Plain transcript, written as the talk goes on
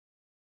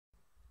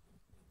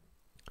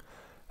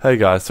Hey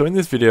guys, so in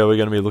this video we're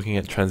going to be looking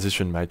at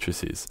transition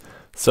matrices.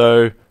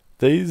 So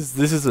this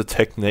is a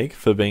technique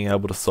for being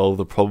able to solve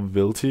the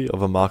probability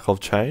of a Markov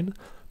chain,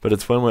 but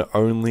it's when we're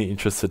only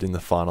interested in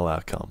the final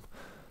outcome.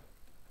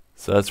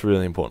 So that's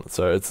really important.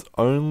 So it's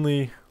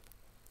only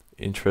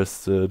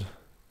interested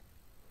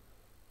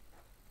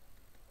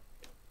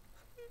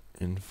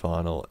in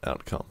final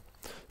outcome.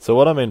 So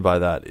what I mean by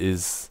that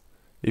is,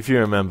 if you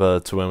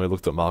remember to when we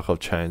looked at Markov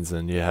chains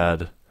and you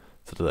had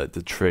sort of like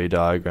the tree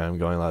diagram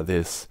going like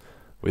this,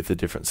 with the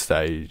different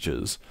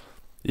stages.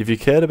 If you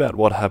cared about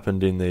what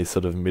happened in these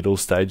sort of middle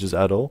stages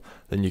at all,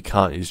 then you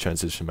can't use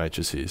transition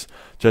matrices.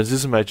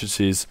 Transition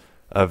matrices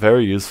are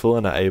very useful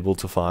and are able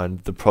to find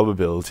the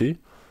probability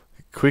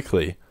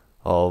quickly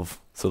of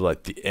sort of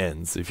like the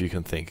ends, if you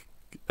can think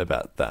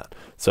about that.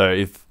 So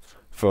if,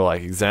 for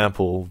like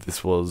example,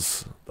 this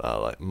was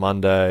like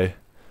Monday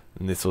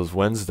and this was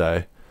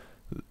Wednesday,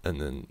 and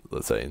then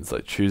let's say it's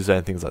like Tuesday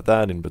and things like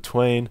that in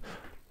between,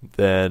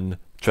 then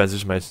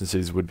transition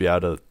matrices would be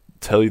able to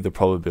tell you the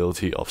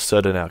probability of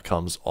certain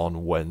outcomes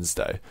on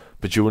Wednesday,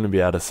 but you wouldn't be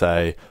able to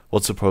say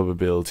what's the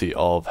probability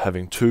of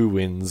having 2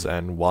 wins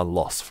and 1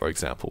 loss, for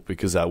example,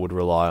 because that would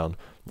rely on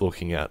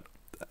looking at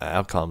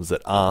outcomes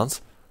that aren't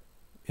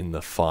in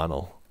the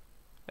final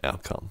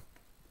outcome.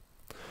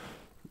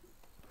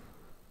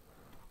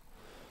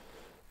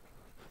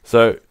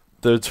 So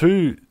there are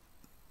two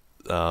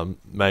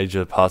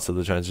major parts of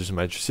the transition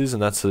matrices,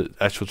 and that's the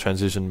actual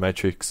transition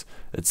matrix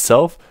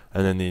itself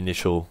and then the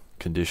initial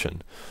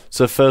condition.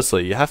 So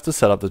firstly, you have to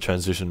set up the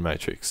transition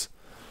matrix.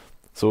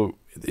 So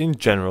in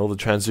general, the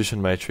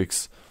transition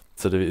matrix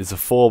sort of is a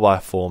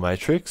 4x4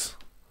 matrix.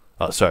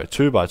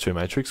 2x2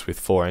 matrix with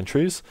 4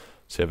 entries.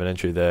 So you have an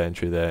entry there,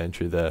 entry there,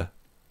 entry there,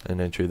 and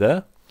entry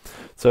there.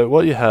 So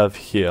what you have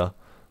here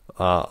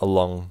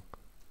along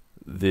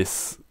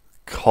this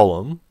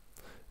column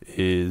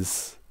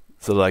is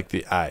sort of like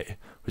the A,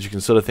 which you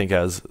can sort of think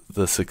as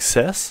the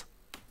success,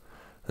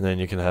 and then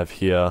you can have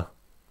here,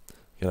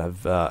 you can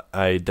have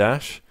A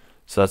dash,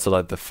 so that's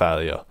like the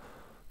failure.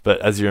 But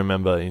as you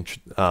remember in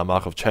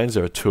Markov chains,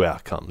 there are 2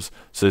 outcomes.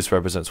 So this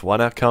represents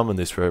one outcome and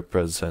this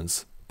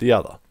represents the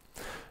other.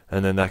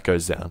 And then that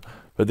goes down.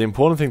 But the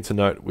important thing to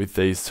note with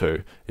these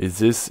two is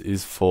this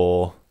is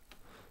for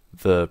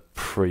the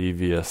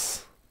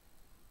previous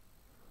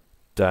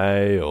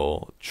day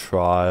or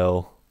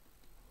trial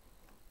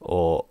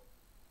or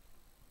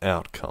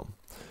outcome.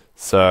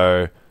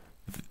 So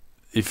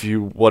if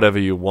you, whatever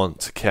you want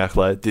to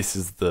calculate, this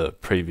is the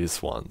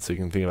previous one. So you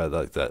can think about it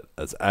like that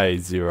as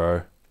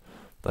A0,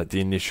 like the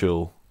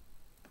initial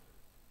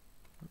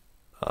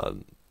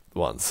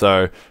one.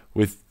 So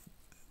with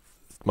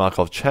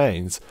Markov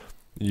chains,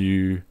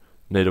 you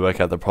need to work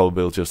out the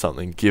probability of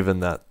something given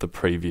that the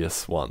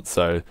previous one.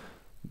 So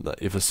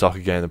if a soccer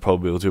game, the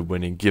probability of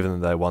winning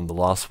given that they won the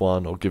last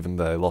one or given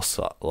that they lost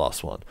the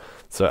last one.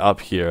 So up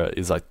here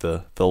is like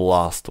the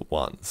last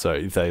one. So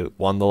if they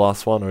won the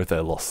last one or if they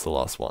lost the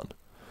last one.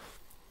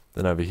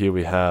 Then over here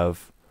we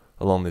have,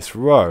 along this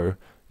row,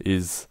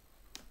 is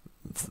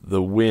the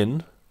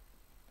win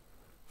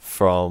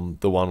from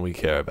the one we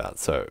care about.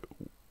 So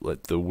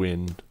let the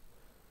win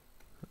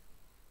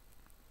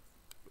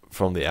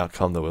from the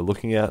outcome that we're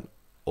looking at,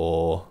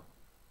 or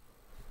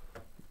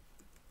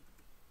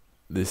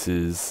this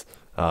is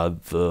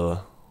the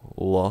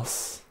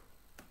loss.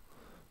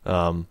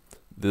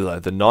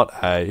 The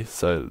not A,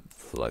 so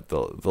like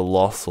the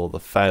loss or the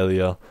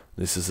failure.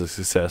 This is a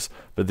success,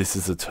 but this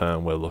is the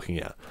term we're looking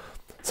at.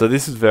 So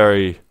this is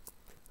very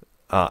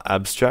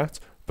abstract,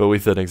 but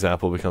with an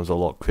example it becomes a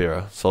lot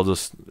clearer. So I'll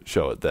just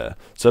show it there.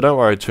 So don't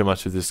worry too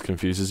much if this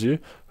confuses you,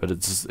 but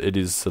it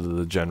is sort of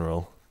the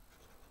general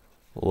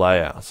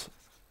layout.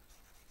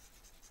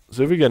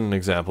 So if we get an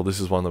example, this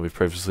is one that we've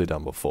previously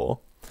done before.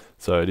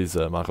 So it is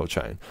a Markov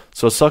chain.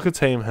 So a soccer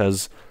team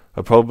has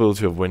a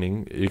probability of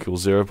winning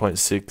equals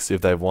 0.6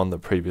 if they've won the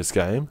previous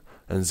game,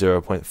 and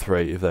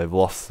 0.3 if they've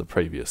lost the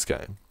previous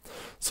game.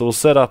 So we'll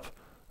set up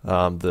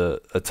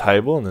a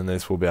table, and then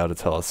this will be able to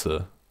tell us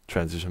a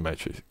transition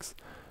matrix.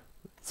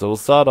 So we'll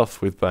start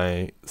off with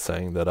by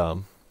saying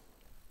that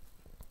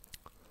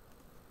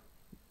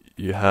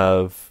you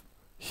have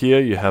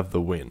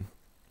the win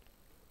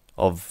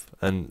of,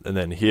 and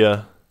then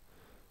here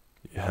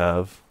you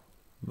have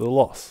the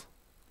loss.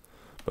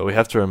 But we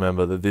have to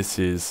remember that this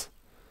is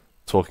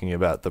talking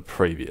about the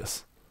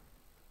previous.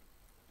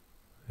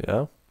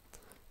 Yeah?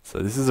 So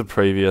this is a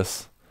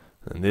previous,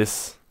 and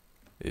this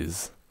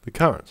is the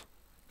current.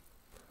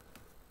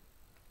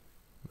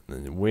 And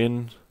then you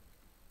win,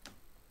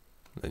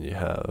 and then you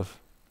have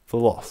the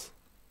loss.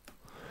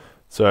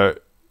 So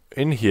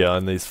in here,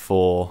 in these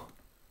 4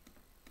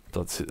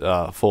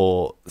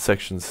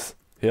 sections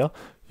here,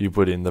 you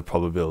put in the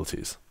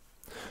probabilities.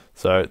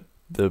 So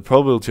the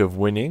probability of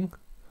winning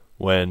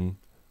when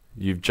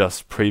you've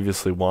just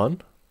previously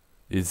won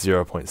is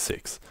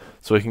 0.6.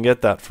 So we can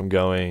get that from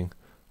going,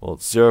 well,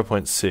 it's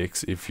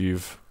 0.6 if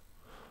you've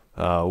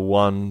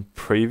won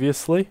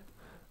previously,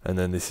 and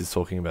then this is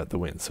talking about the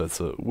win. So it's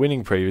a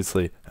winning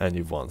previously and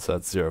you've won, so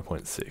that's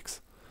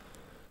 0.6.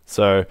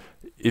 So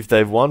if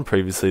they've won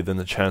previously, then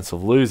the chance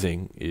of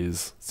losing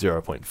is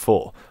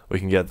 0.4. We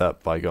can get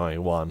that by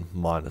going 1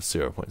 minus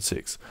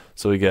 0.6.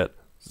 So we get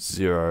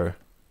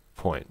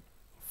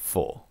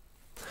 0.4.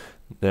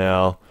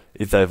 Now,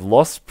 if they've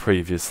lost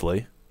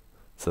previously,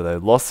 so they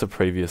lost the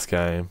previous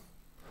game,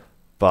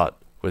 but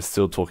we're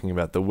still talking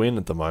about the win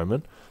at the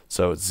moment,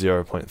 so it's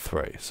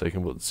 0.3. So you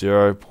can put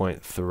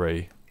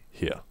 0.3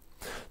 here.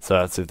 So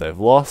that's if they've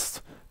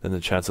lost, then the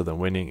chance of them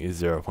winning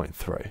is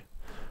 0.3. And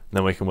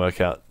then we can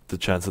work out the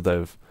chance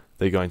that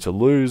they're going to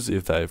lose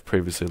if they've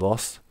previously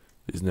lost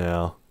is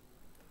now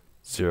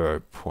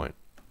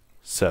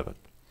 0.7.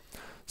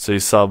 So you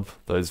sub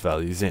those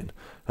values in.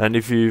 And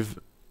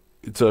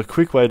it's a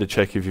quick way to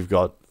check if you've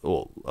got,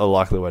 or a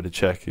likely way to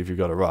check if you've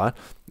got it right,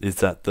 is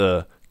that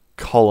the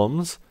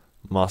columns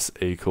must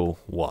equal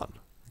 1.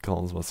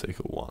 Columns must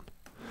equal 1.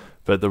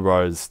 But the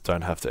rows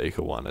don't have to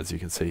equal 1. As you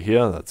can see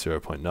here, that's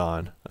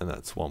 0.9 and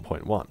that's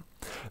 1.1.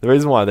 The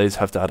reason why these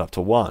have to add up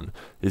to 1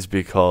 is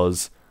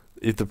because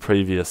if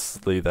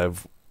previously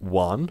they've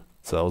won,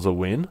 so that was a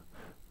win,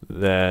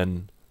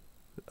 then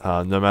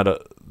no matter,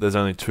 there's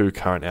only 2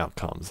 current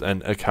outcomes,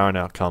 and a current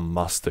outcome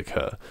must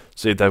occur.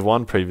 So if they've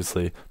won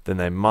previously, then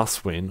they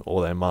must win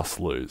or they must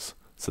lose.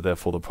 So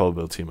therefore the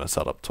probability must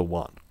add up to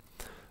 1.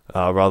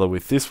 Rather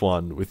with this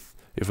one,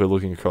 if we're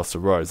looking across the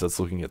rows, that's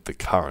looking at the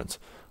current,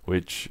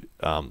 which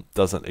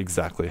doesn't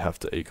exactly have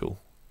to equal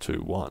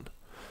to 1.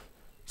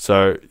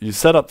 So you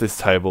set up this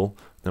table,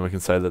 then we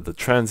can say that the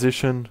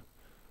transition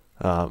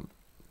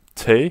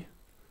T,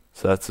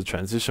 so that's the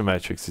transition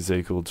matrix, is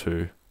equal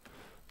to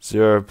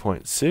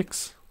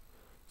 0.6,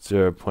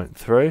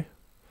 0.3,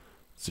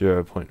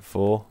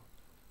 0.4,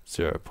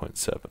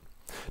 0.7.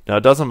 Now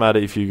it doesn't matter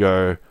if you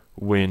go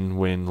win,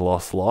 win,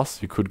 loss,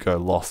 loss. You could go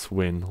loss,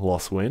 win,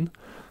 win.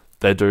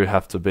 They do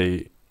have to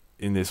be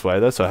in this way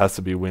though, so it has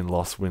to be win,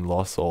 loss,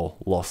 or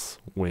loss,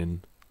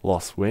 win.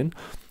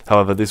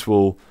 However,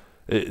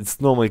 it's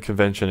normally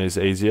convention is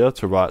easier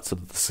to write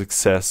sort of the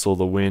success or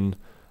the win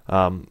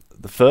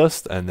the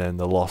first, and then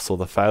the loss or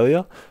the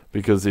failure,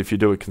 because if you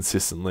do it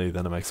consistently,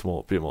 then it makes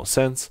a bit more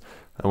sense.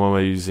 And when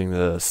we're using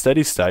the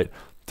steady state,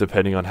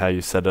 depending on how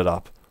you set it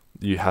up,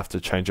 you have to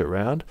change it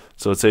around.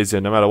 So it's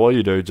easier, no matter what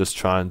you do, just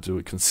try and do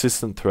it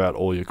consistent throughout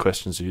all your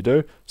questions you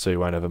do, so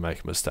you won't ever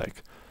make a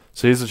mistake.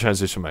 So here's the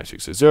transition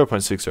matrix. So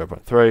 0.6,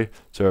 0.3,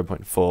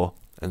 0.4,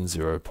 and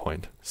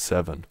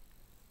 0.7.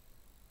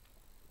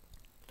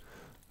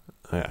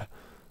 Okay.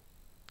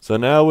 So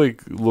now we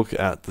look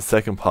at the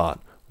second part,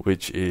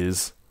 which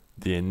is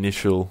the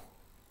initial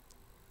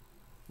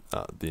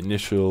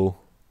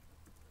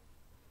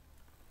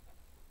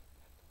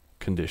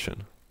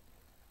condition.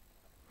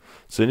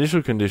 So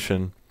initial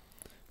condition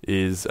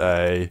is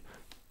a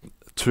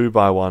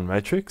 2x1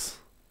 matrix.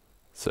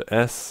 So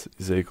S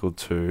is equal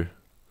to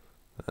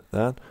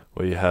that,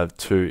 where you have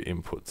 2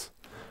 inputs.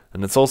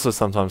 And it's also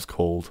sometimes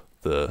called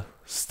the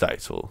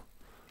state, or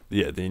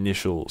the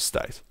initial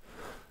state.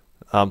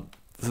 So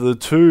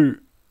the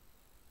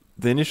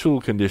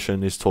initial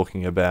condition is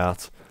talking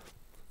about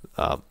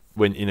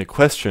when in a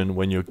question,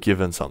 when you're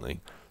given something.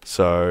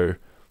 So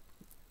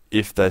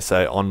if they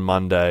say on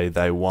Monday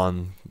they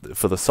won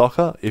for the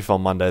soccer, if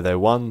on Monday they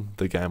won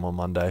the game on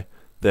Monday,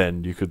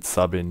 then you could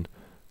sub in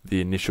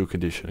the initial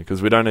condition,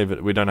 because we don't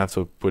have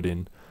to put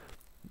in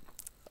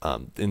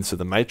into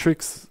the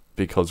matrix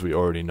because we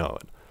already know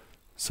it.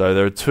 So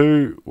there are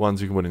 2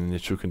 ones you can put in the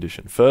initial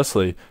condition.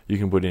 Firstly, you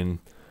can put in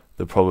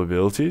the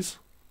probabilities.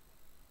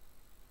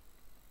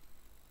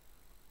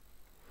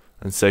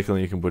 And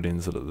secondly, you can put in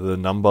sort of the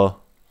number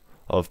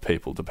of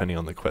people, depending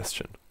on the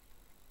question.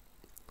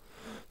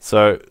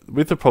 So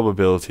with the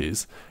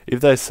probabilities,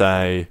 if they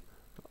say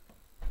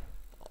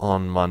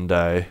on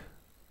Monday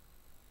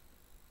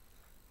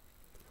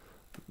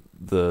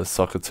the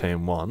soccer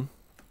team won,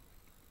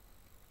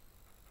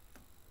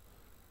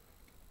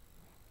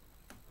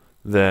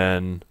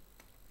 then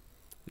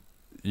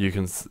you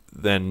can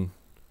there's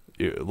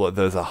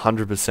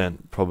 100%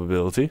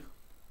 probability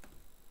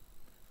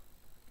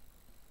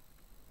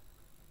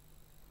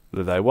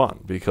that they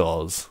won,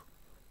 because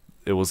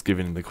it was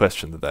given in the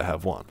question that they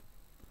have won.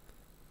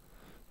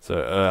 So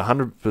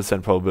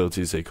 100%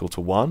 probability is equal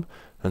to 1,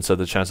 and so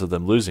the chance of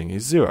them losing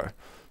is 0.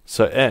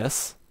 So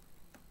S,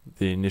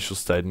 the initial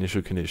state,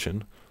 initial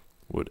condition,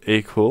 would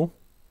equal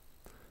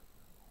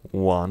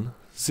 1,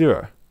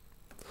 0.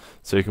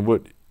 So you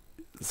can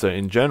so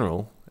in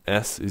general,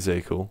 S is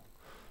equal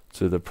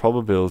to the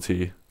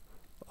probability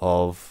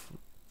of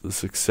the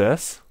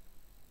success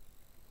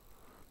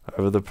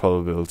over the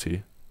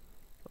probability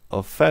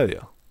of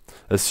failure,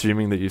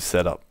 assuming that you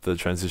set up the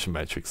transition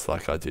matrix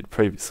like I did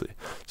previously.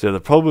 So you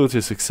have the probability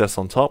of success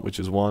on top, which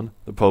is 1,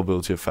 the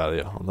probability of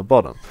failure on the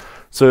bottom.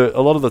 So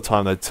a lot of the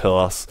time they tell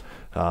us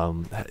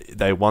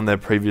they won their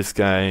previous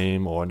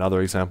game, or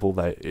another example,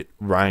 it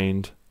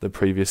rained the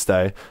previous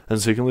day,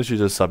 and so you can literally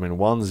just sub in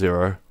 1,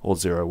 0 or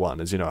 0,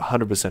 1, as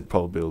 100%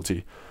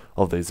 probability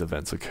of these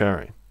events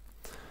occurring.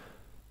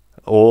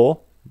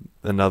 Or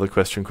another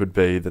question could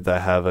be that they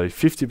have a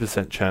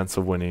 50% chance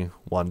of winning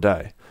one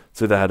day.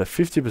 So they had a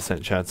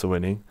 50% chance of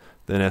winning,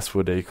 then S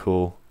would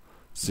equal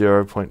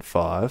 0.5,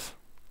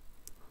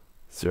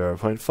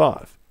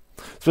 0.5.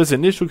 So its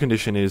initial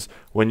condition is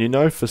when you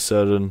know for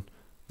certain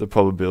the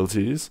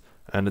probabilities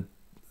and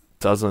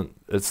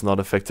it's not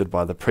affected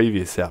by the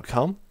previous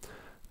outcome,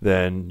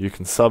 then you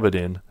can sub it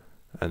in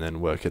and then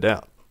work it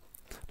out.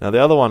 Now the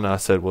other one I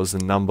said was the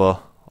number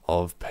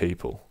of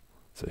people.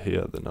 So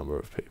here the number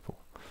of people.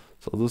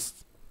 So I'll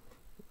just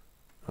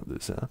have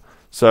this out.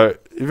 So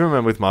if you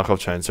remember with Markov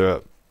chains, there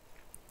are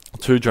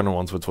two general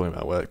ones we're talking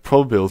about, where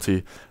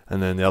probability,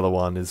 and then the other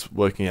one is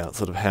working out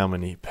sort of how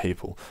many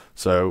people.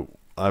 So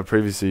I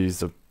previously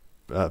used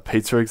a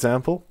pizza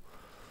example.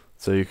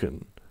 So you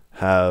can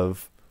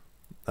have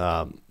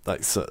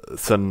like a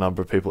certain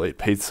number of people eat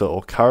pizza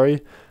or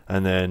curry,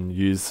 and then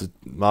use the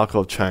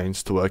Markov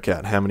chains to work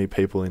out how many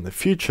people in the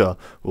future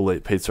will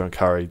eat pizza and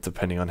curry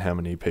depending on how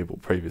many people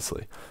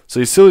previously. So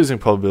you're still using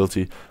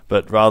probability,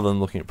 but rather than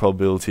looking at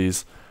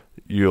probabilities,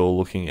 you're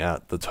looking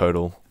at the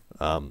total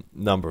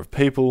number of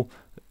people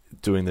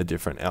doing the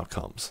different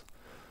outcomes.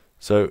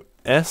 So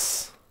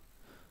S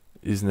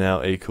is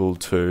now equal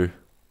to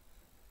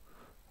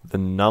the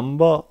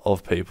number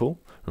of people.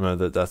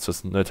 Remember that that's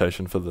just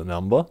notation for the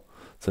number.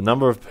 So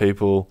number of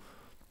people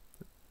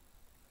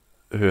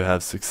who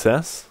have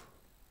success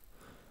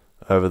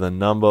over the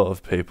number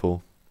of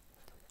people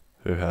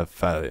who have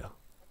failure.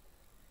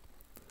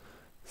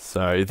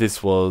 So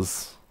this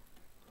was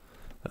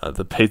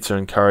the pizza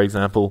and curry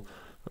example.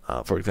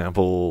 For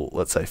example,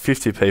 let's say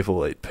 50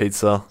 people eat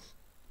pizza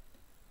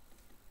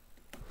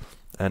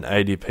and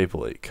 80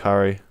 people eat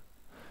curry.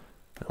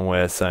 And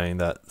we're saying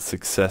that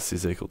success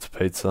is equal to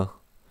pizza.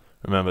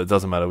 Remember, it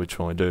doesn't matter which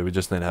one we do. We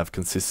just need to have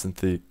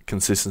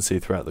consistency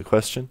throughout the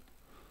question.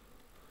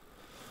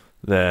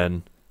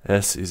 Then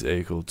S is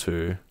equal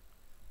to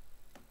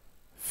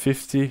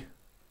 50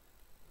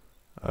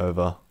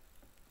 over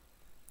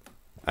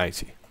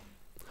 80.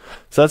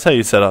 So that's how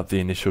you set up the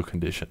initial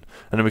condition.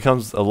 And it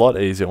becomes a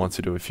lot easier once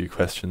you do a few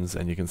questions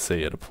and you can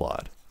see it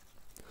applied.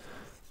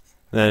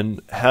 Then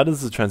how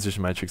does the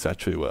transition matrix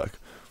actually work?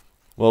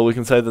 Well, we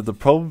can say that the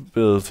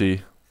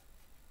probability,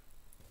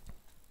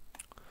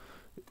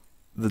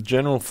 the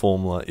general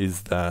formula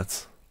is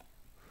that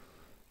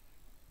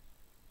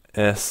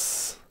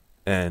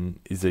Sn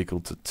is equal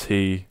to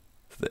T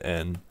to the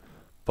n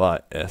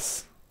by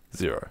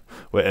S0,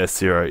 where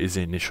S0 is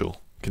the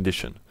initial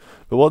condition.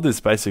 But what this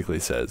basically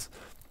says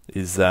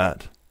is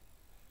that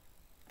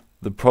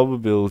the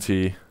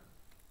probability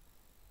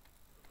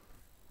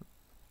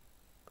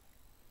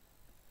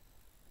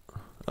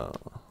so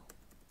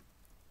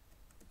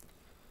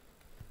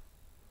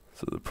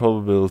the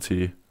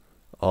probability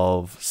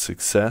of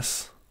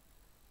success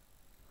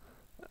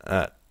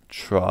at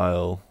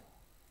trial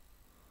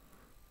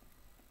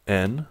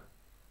n,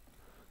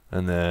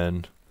 and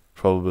then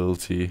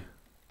probability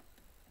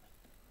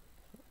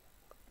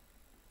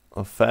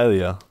of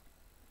failure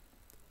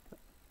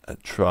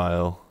at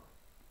trial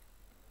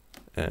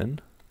n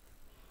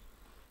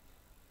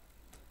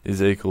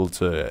is equal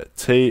to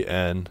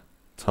Tn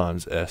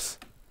times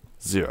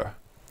S0.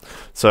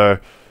 So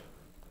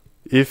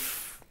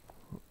if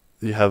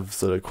you have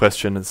sort of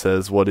question that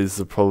says what is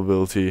the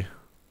probability,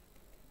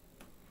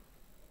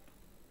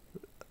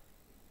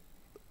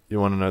 you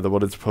want to know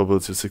what is the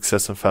probability of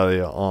success and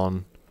failure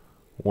on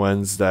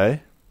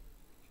Wednesday,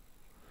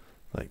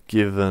 like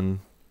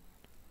given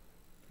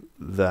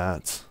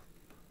that ...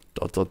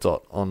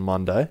 on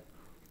Monday.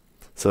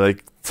 So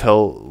they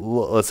tell,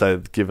 let's say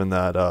given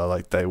that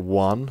like they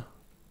won,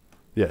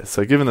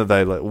 so given that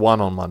they won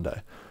on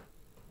Monday,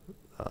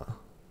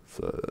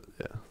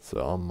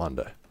 so on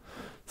Monday.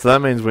 So that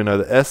means we know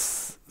that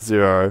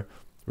S0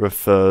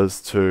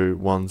 refers to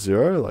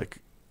 10,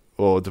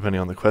 or depending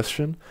on the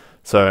question.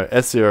 So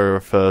S0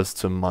 refers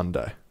to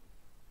Monday.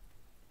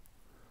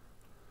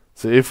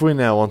 So if we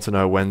now want to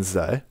know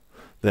Wednesday,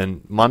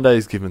 then Monday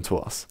is given to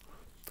us.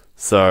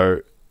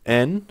 So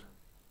n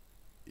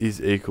is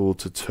equal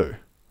to 2. And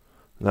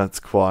that's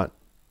quite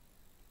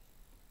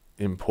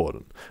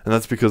important. And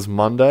that's because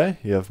Monday,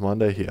 you have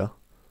Monday here,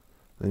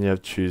 then you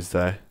have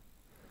Tuesday,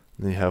 and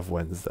then you have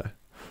Wednesday.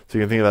 So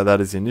you can think about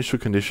that as the initial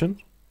condition.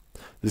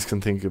 This can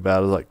think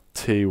about it like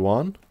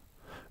T1,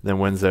 then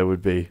Wednesday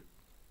would be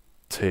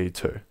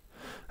T2.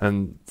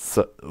 And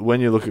so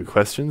when you look at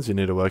questions, you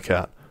need to work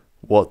out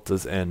what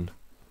does n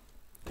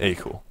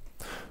equal.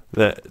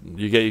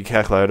 You get your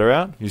calculator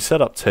out, you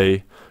set up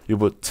t, you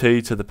put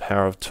t to the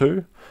power of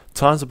 2,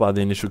 times it by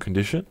the initial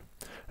condition,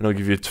 and it'll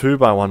give you a 2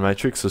 by 1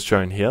 matrix as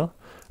shown here.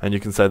 And you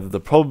can say that the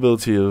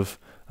probability of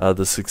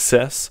the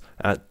success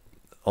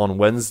on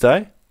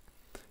Wednesday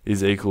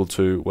is equal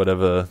to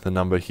whatever the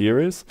number here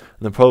is,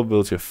 and the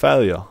probability of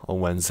failure on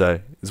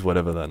Wednesday is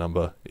whatever that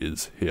number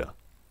is here.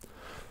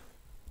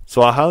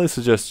 So I highly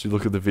suggest you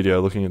look at the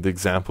video looking at the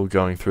example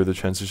going through the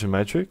transition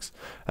matrix,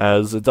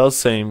 as it does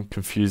seem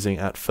confusing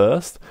at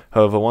first.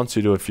 However, once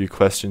you do a few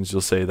questions,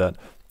 you'll see that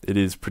it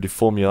is pretty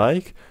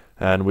formulaic,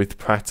 and with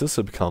practice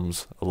it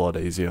becomes a lot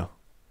easier.